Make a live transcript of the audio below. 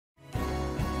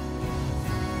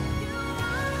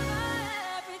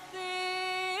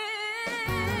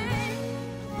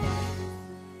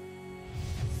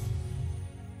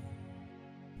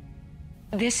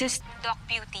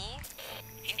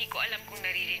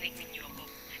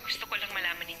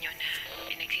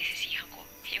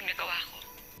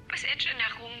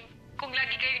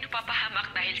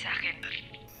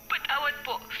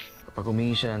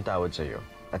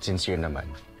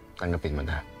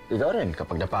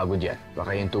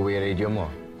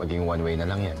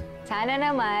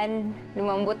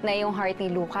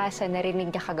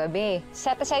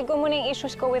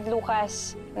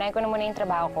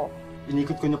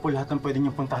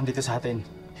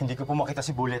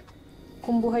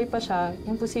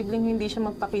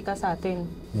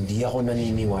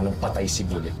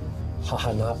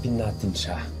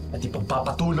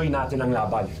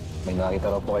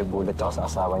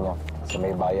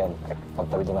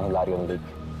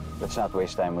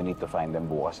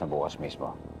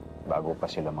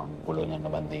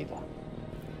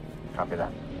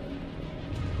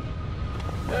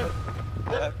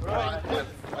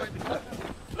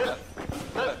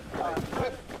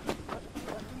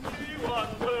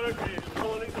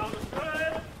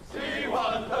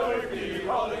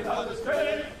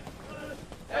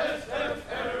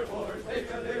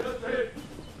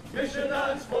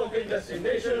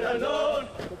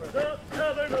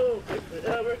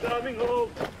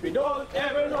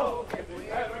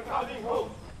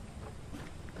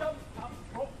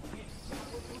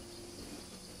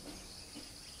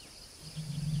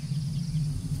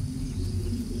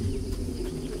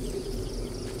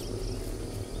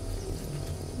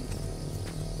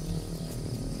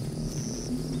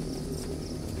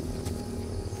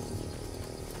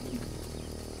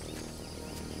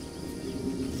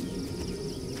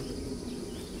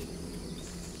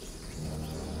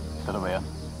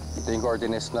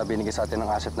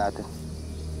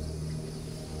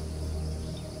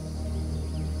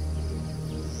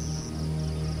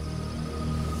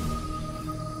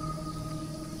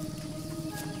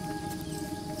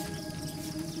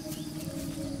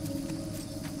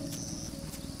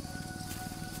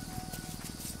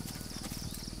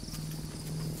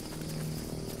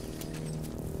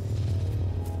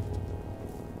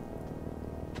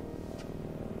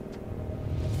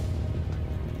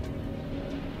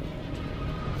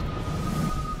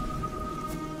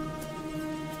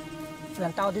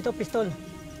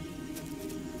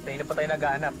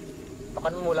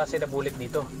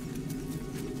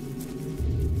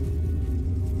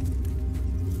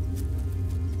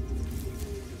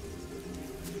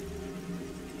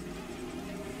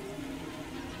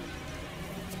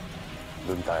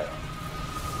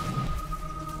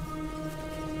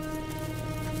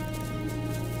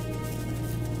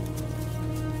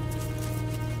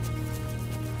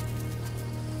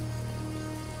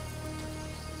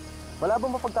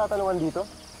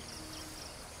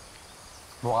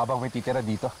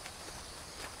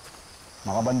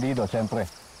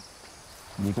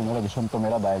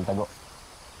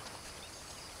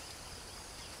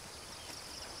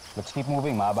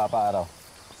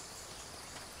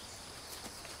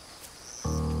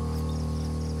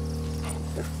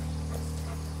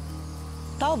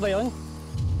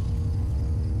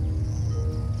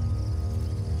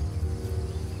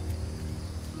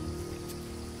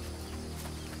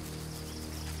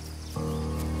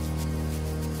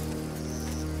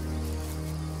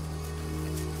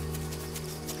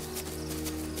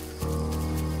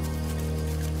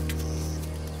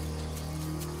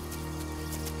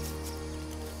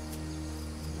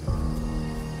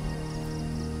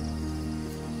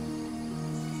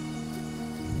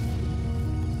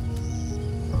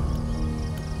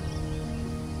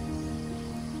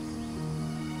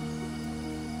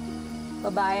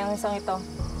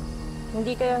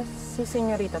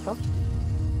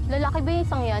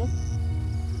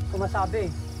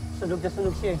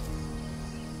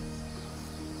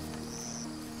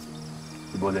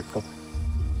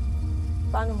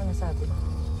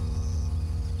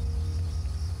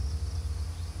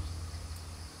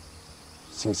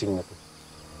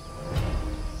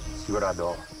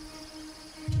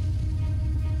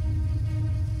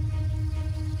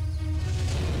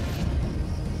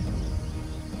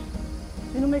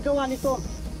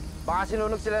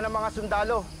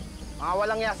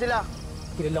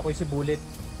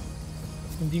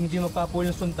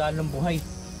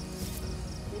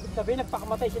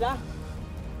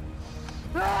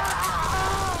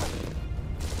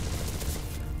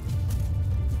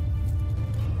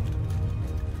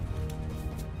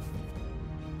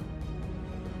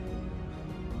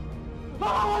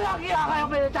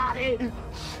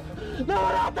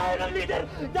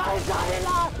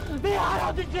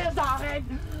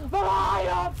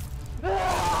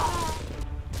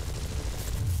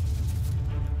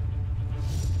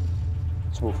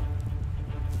Let's move.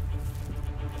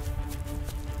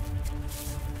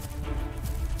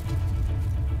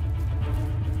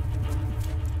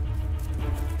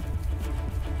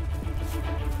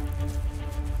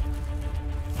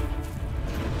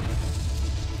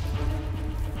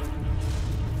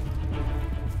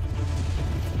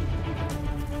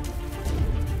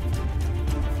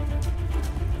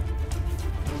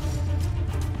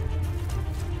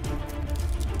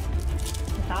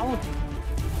 Tawag.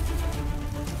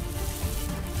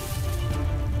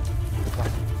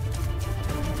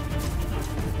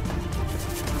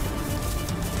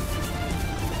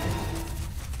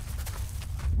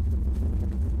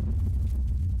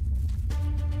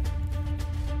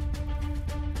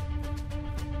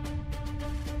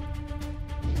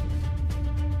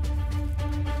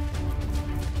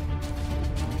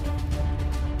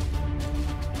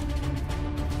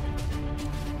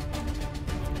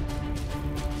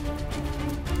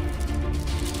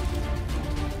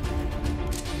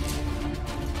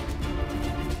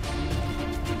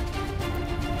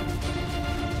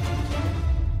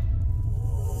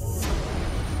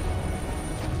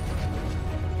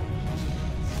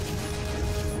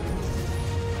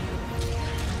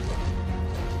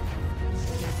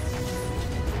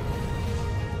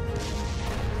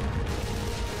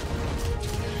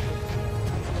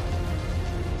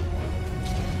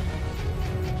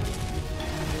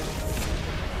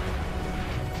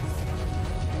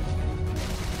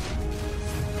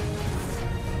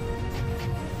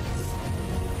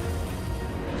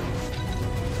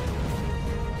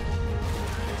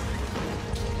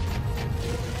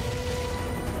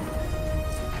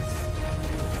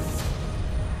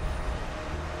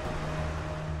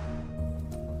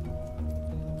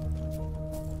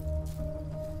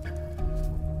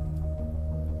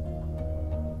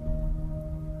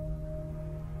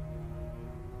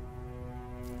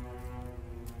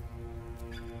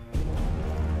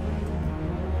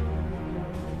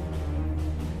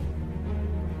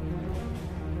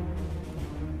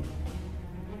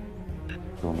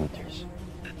 Meters.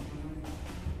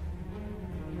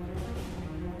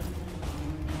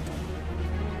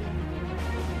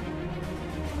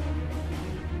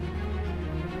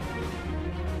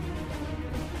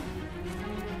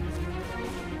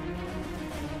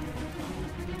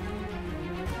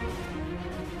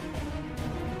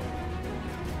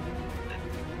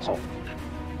 So.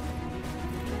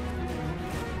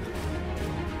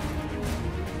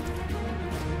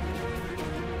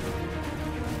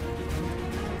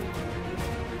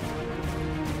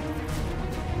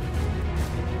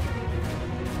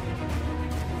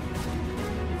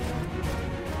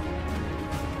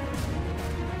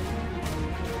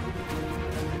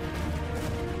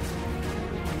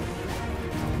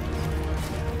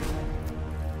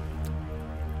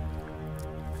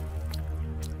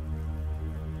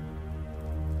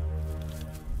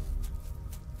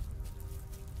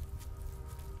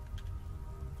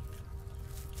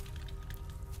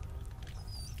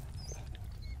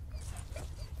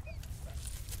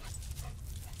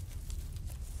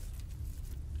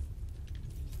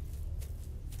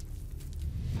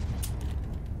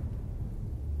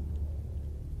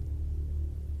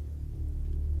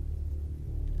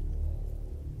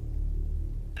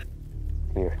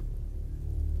 Clear.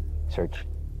 Search.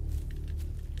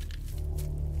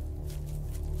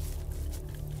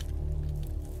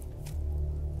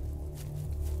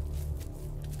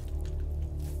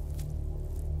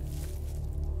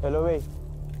 Hello, Way.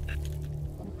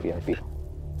 PRP.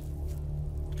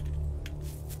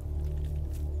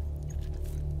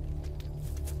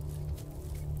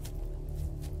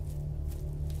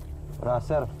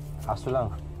 Sir. Kaso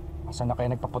lang. Asan na kayo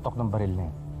nagpaputok ng baril na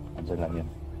yun? Andyan lang yun.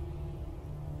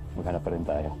 Maghanap pa rin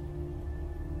tayo.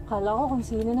 Kala ko kung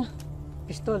sino na.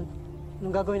 Pistol.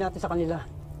 Anong gagawin natin sa kanila?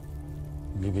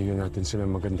 Bibigyan natin sila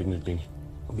magandang naging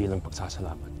bilang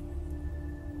pagsasalamat.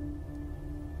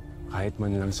 Kahit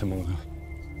man lang sa mga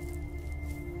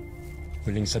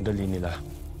huling sandali nila.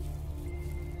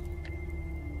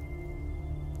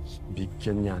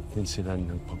 Bigyan natin sila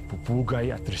ng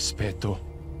pagpupugay at respeto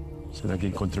sa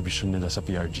naging kontribusyon nila sa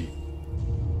PRG.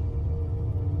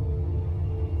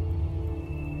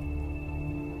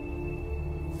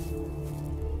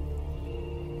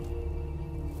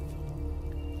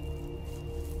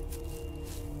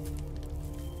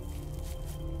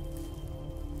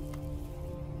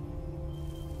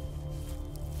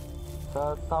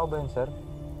 Sa tao ba yun, sir?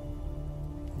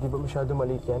 Di ba masyado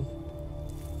maliit yan?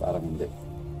 Parang hindi.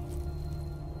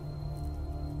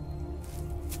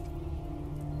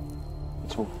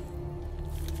 Let's move.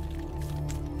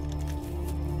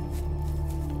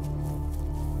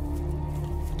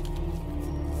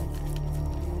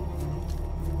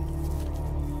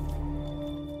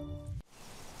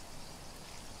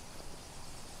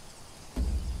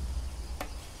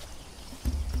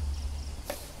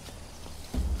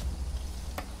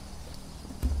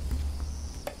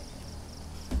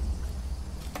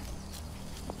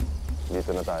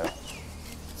 Dito na tayo.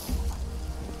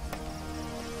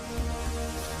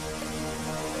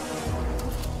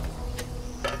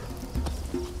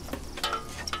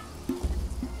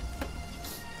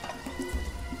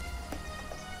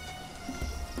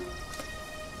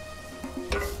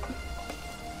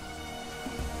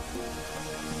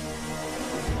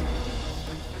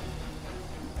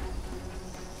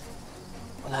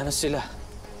 Wala na sila.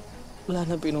 Wala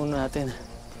na pinuno natin.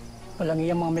 Walang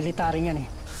iyang mga military yan eh.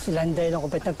 Sila ang dahilan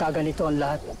kung ba't nagkaganito ang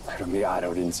lahat. Pero may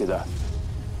araw rin sila.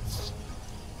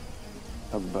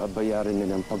 Pagbabayaran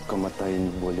nila ang pagkamatay ni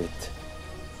Bullet.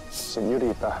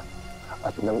 Senyorita,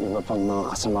 at ng iba pang mga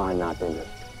kasamahan natin.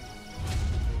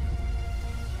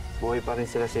 Buhay pa rin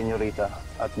sila, Senyorita,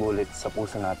 at Bullet sa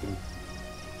puso natin.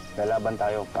 Lalaban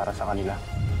tayo para sa kanila.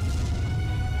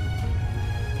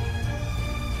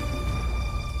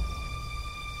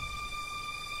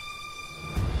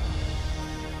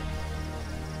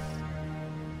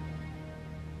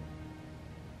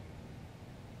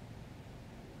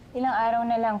 Ilang araw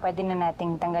na lang pwede na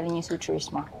nating tanggalin yung sutures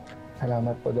mo.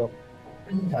 Salamat po, Dok.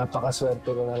 Napakaswerte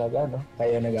ko talaga, no?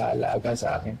 Kayo nag-aalaga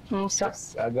sa akin.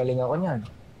 Sus. Gagaling ako niyan.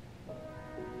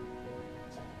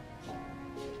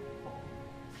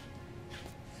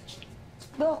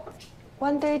 Dok,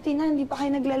 1:30 na, hindi pa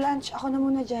kayo nagla-lunch. Ako na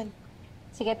muna dyan.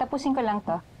 Sige, tapusin ko lang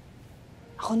to.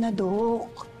 Ako na,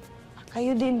 Dok.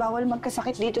 Kayo din, bawal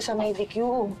magkasakit dito sa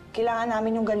Medicure. Kailangan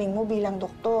namin yung galing mo bilang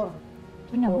doktor.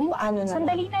 Ito naman. Paano na?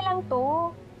 Sandali na lang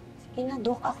to. Sige na,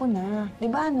 Dok, ako na.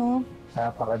 Di ba, ano?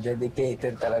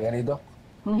 Napaka-dedicated talaga ni Doc.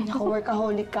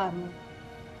 Naka-workaholic ka.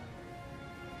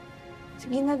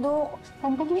 Sige na, Dok.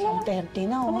 Sandali na lang. 1:30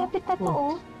 na, oh. Malapit na to,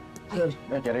 oh.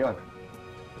 Carry on.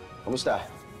 Kumusta?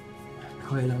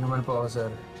 Okay lang naman po ako, sir.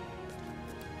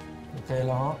 Okay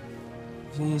lang ako.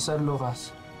 Si Sir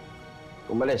Lucas.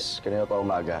 Umalis, kanina pa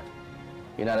umaga.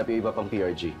 Hinanap yung iba pang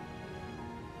PRG.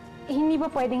 Eh, hindi ba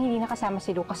pwedeng hindi nakasama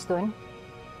si Lucas doon?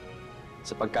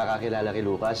 Sa pagkakakilala kay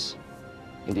Lucas,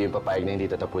 hindi yung papayag na hindi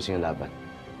tatapusin yung laban.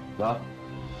 No?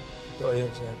 Ito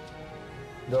yun, sir.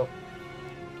 Doc,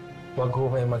 huwag ho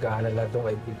kayo mag-aalala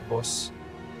doon kay Big Boss.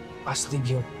 Astig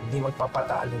yun, hindi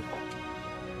magpapatalo.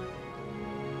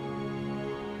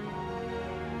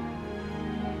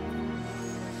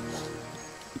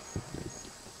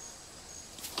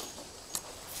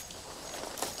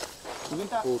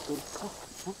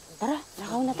 Tara,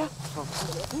 lakaw na ta.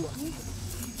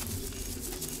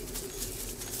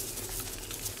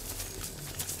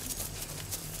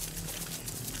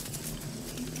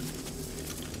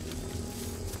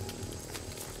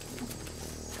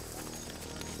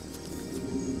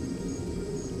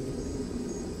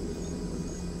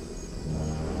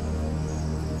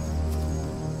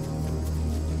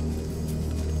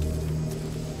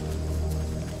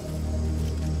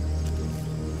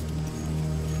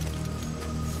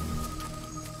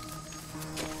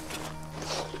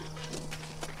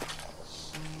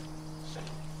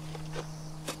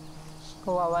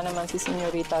 Kawawa naman si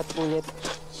Senyorita at Bullet.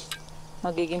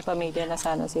 Magiging pamilya na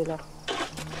sana sila.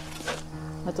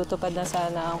 Matutupad na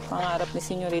sana ang pangarap ni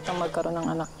Senyorita magkaroon ng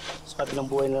anak. Sa kabilang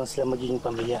buhay na lang sila magiging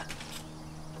pamilya.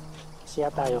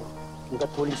 Kaya tayo,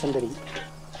 hanggat huling sandali,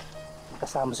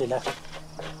 kasama sila.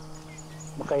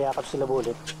 Magkayakap sila,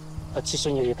 Bullet. At si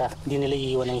Senyorita, hindi nila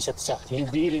iiwan ang isa't isa.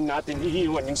 Hindi rin natin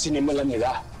iiwan yung sinimulan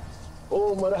nila.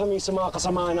 Oo, marami sa mga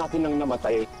kasamahan natin ang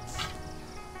namatay.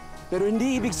 Pero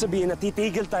hindi ibig sabihin na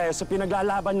titigil tayo sa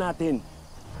pinaglalaban natin.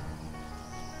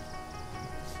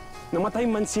 Namatay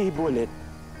man si Bullet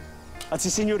at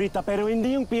si Senyorita pero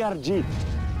hindi yung PRG.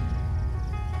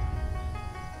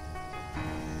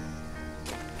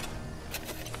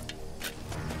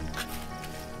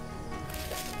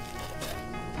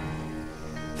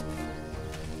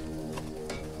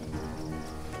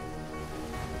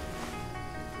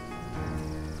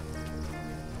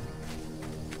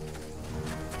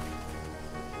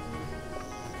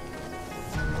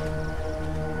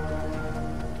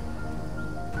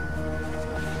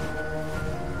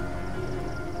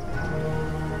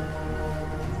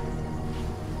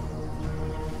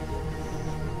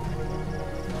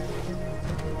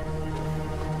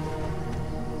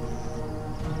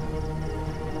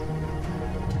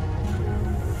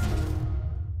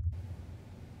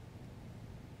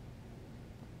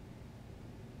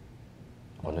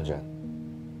 Ako na dyan.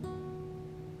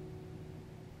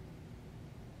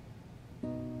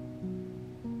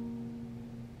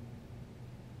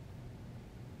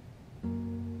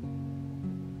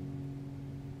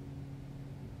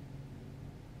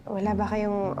 Wala ba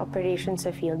kayong operation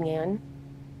sa field ngayon?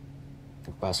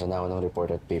 Nagpasa na ako ng report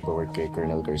at paperwork kay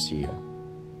Colonel Garcia.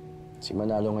 Si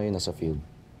Manalo ngayon nasa field.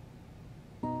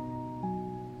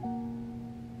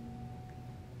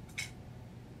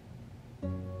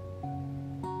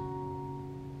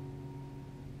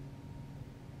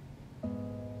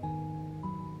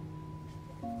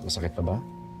 Masakit pa ba?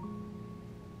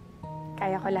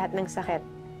 Kaya ko lahat ng sakit.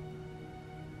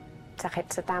 Sakit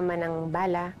sa tama ng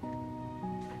bala,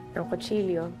 ng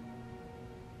kutsilyo.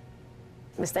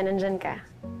 Basta nandyan ka.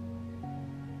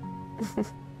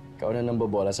 Ikaw na nang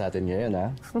bobola sa atin ngayon, ha?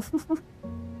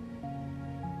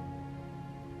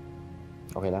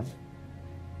 Okay lang?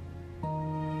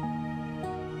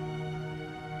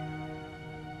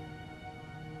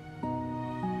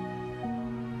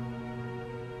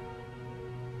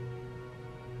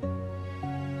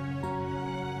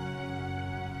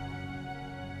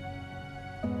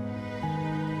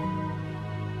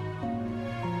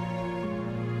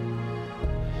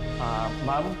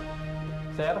 Ma'am?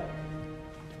 Sir?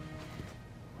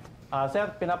 Sir,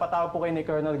 pinapatawag po kayo ni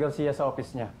Colonel Garcia sa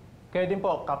office niya. Kayo din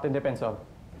po, Captain Defensor.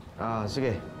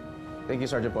 Sige. Thank you,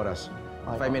 Sergeant Porras.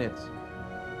 5 minutes.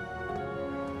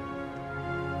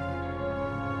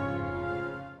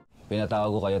 Pinatawag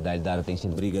ko kayo dahil darating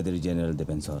si Brigadier General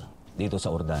Defensor dito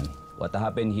sa Urdan. What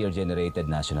happened here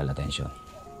generated national attention.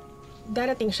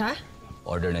 Darating siya?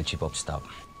 Order ng Chief of Staff.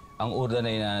 Ang Urdan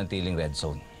ay nanatiling red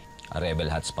zone, a rebel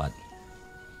hotspot.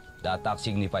 The attack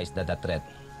signifies that the threat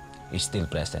is still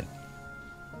present.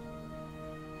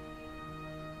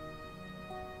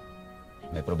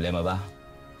 May problema ba,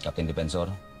 Captain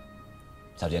Defensor?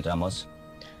 Sergeant Ramos?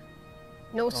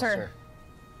 No, sir.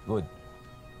 Good.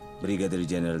 Brigadier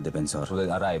General Defensor will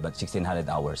arrive at 1600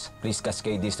 hours. Please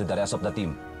cascade this to the rest of the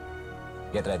team.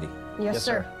 Get ready. Yes,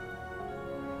 sir.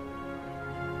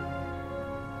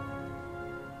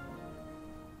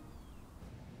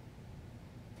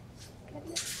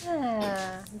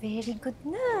 Very good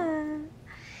na.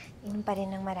 Inom pa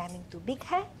rin ng maraming tubig,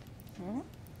 ha? Hmm?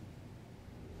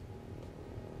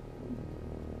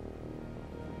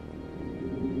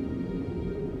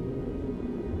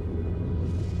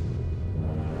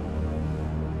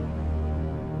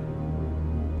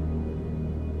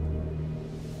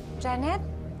 Janet?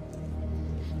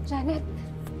 Janet?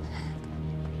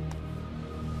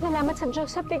 Salamat sa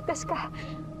Diyos, ligtas ka.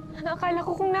 Akala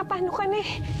ko kung napano ka na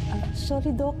eh.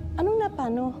 Sorry, Doc. Anong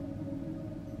napano?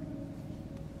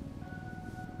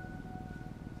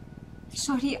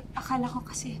 Sorry, akala ko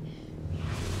kasi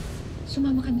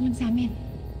sumama ka na lang sa amin.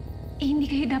 Eh, hindi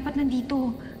kayo dapat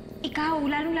nandito. Ikaw,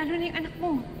 lalong-lalo na yung anak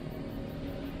mo.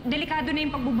 Delikado na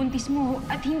yung pagbubuntis mo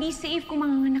at hindi safe kung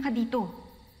manganganak ka dito.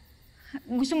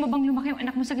 Gusto mo bang lumaki yung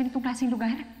anak mo sa ganitong klaseng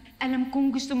lugar? Alam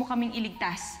kong gusto mo kaming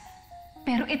iligtas.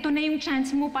 Pero ito na yung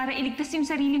chance mo para iligtas yung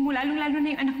sarili mo, lalong-lalo na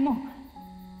yung anak mo.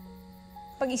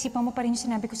 Pag-isipan mo pa rin yung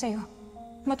sinabi ko sa'yo.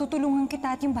 Matutulungan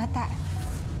kita at yung bata.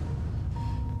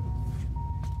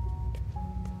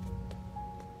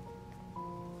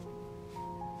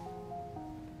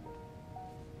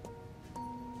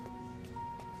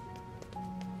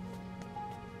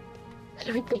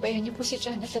 Alamit ko ba yan niyo po si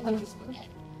Janet at ang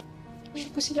hindi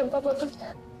po silang bababa.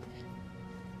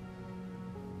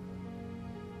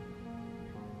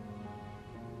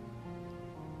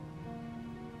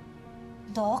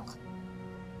 Doc?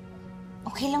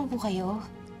 Okay lang po kayo?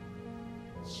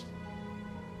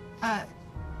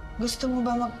 Gusto mo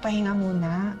ba magpahinga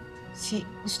muna?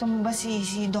 Gusto mo ba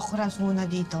si Doc Ralph muna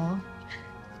dito?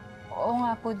 Oo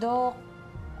nga po, Dok.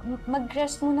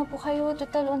 Mag-rest muna po kayo.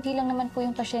 Total, unti lang naman po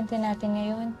yung pasyente natin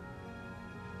ngayon.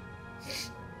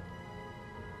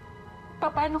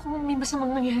 Paano kung may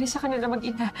masamang nangyari sa kanila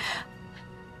mag-ina?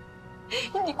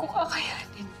 Hindi ko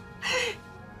kakayanin.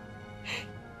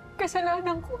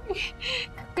 Kasalanan ko eh.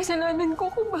 Kasalanan ko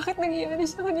kung bakit nangyari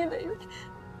sa kanila yun.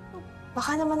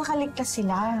 Baka naman nakaligtas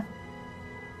sila.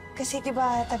 Kasi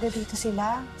diba taga dito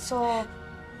sila? So,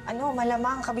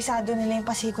 malamang kabisado nila yung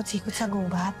pasikot-sikot sa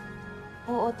gubat.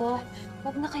 Oo, to.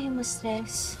 Huwag na kayo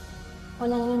ma-stress.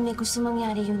 Walang yun, may gusto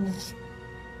mangyari yun.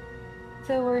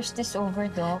 The worst is over,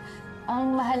 Doc.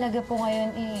 Ang mahalaga po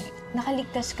ngayon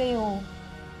nakaligtas kayo.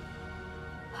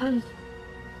 Han,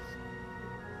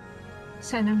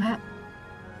 sana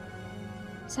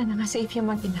nga safe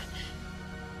yung mag-ina.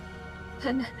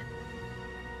 Sana.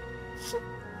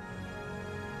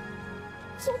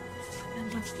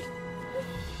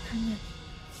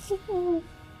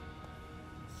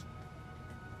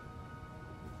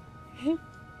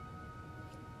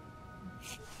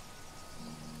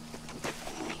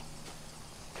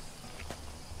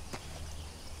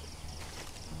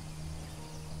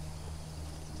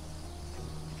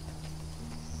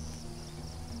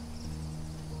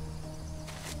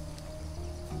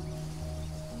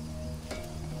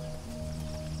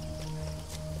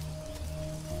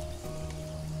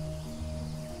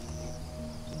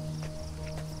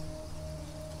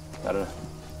 Tara na.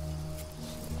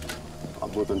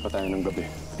 Abutan pa tayo ng gabi.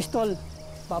 Pistol,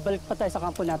 babalik pa tayo sa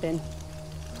kampo natin.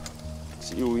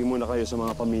 Dantes, iuwi muna kayo sa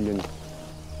mga pamilya niyo.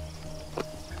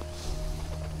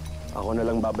 Ako na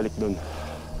lang babalik doon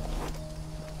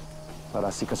para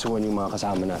sikasuhan yung mga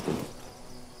kasama natin.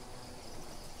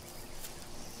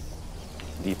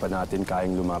 Hindi pa natin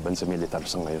kayang lumaban sa militar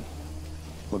sa ngayon.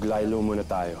 Maglaylo muna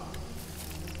tayo.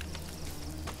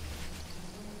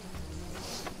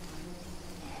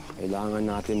 Kailangan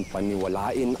natin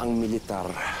paniwalain ang militar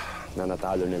na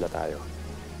natalo nila tayo.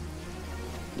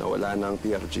 Nawala na ang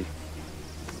PRG.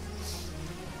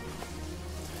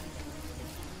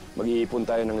 Mag-iipon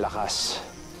tayo ng lakas.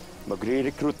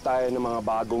 Magre-recruit tayo ng mga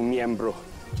bagong miyembro.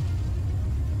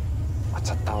 At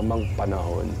sa tamang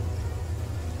panahon,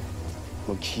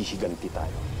 maghihiganti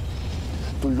tayo.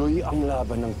 Tuloy ang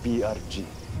laban ng PRG.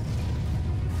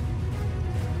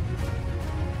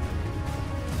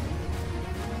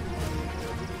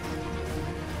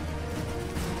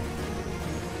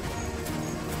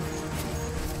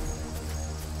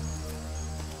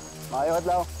 Maayong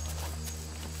adlaw.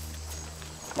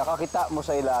 Nakakita mo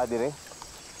sa ila, dire?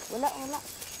 Wala.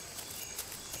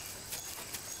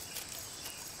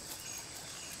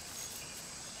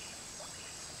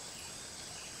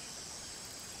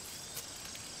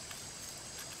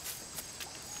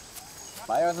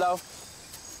 Maayong adlaw.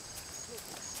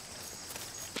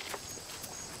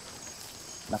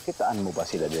 Nakitaan mo ba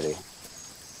sila, dire?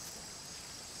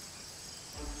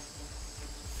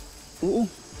 Oo.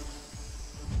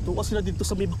 Tuwa sila dito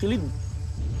sa may bakilid.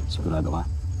 Sigurado ka?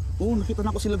 Oo, nakita na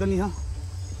ko sila ganiha.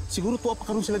 Siguro tuwa pa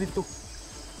karon sila dito.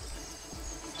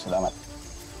 Salamat.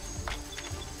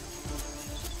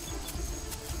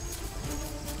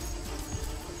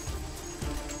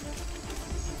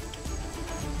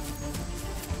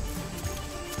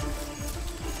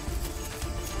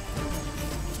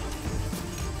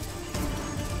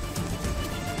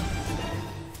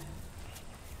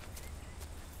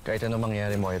 Kahit ano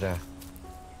mangyari, Moira.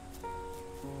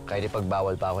 Kahit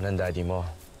ipagbawal pa ako ng daddy mo,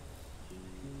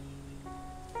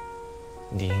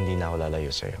 hindi na ako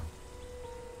lalayo sa'yo.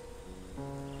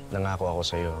 Nangako ako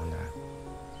sa'yo na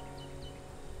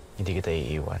hindi kita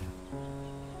iiwan.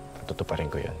 Tutuparin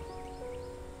ko yun.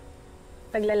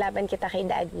 Paglalaban kita kay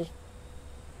Daddy.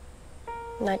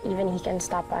 Not even he can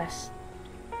stop us.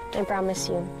 I promise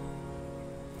you.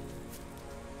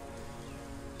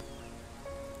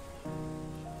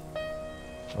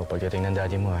 O pagdating ng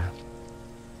daddy mo,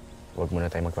 huwag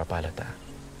muna tayo magpapalat, ha?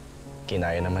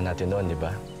 Kinaya naman natin noon, di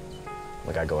ba?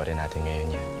 Magagawa rin natin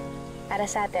ngayon yan. Para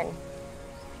sa atin,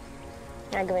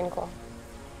 gagawin ko.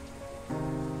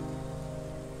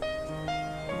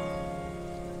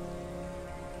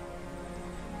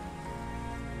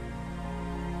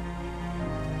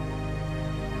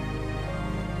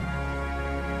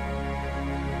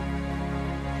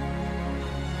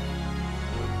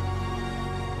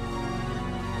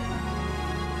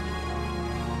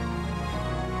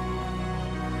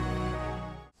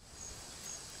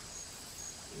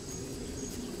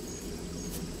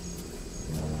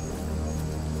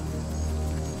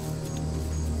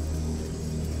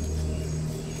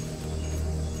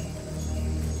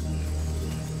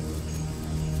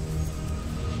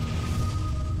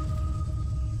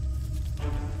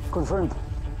 Confirmed.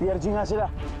 PRG nga sila.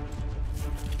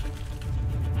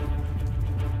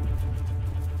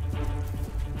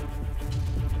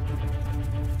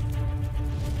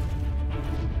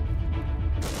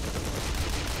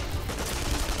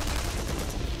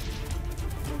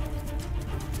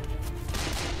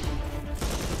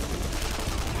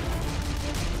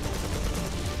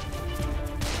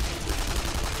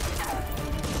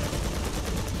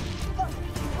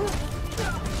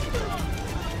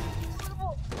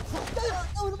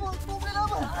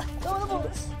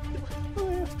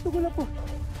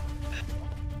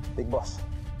 Big Boss.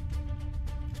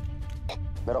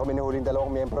 Meron kami nahuling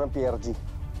dalawang miyembro ng PRG.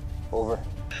 Over.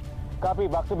 Copy.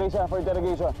 Back to base for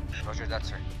interrogation. Roger that,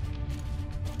 sir.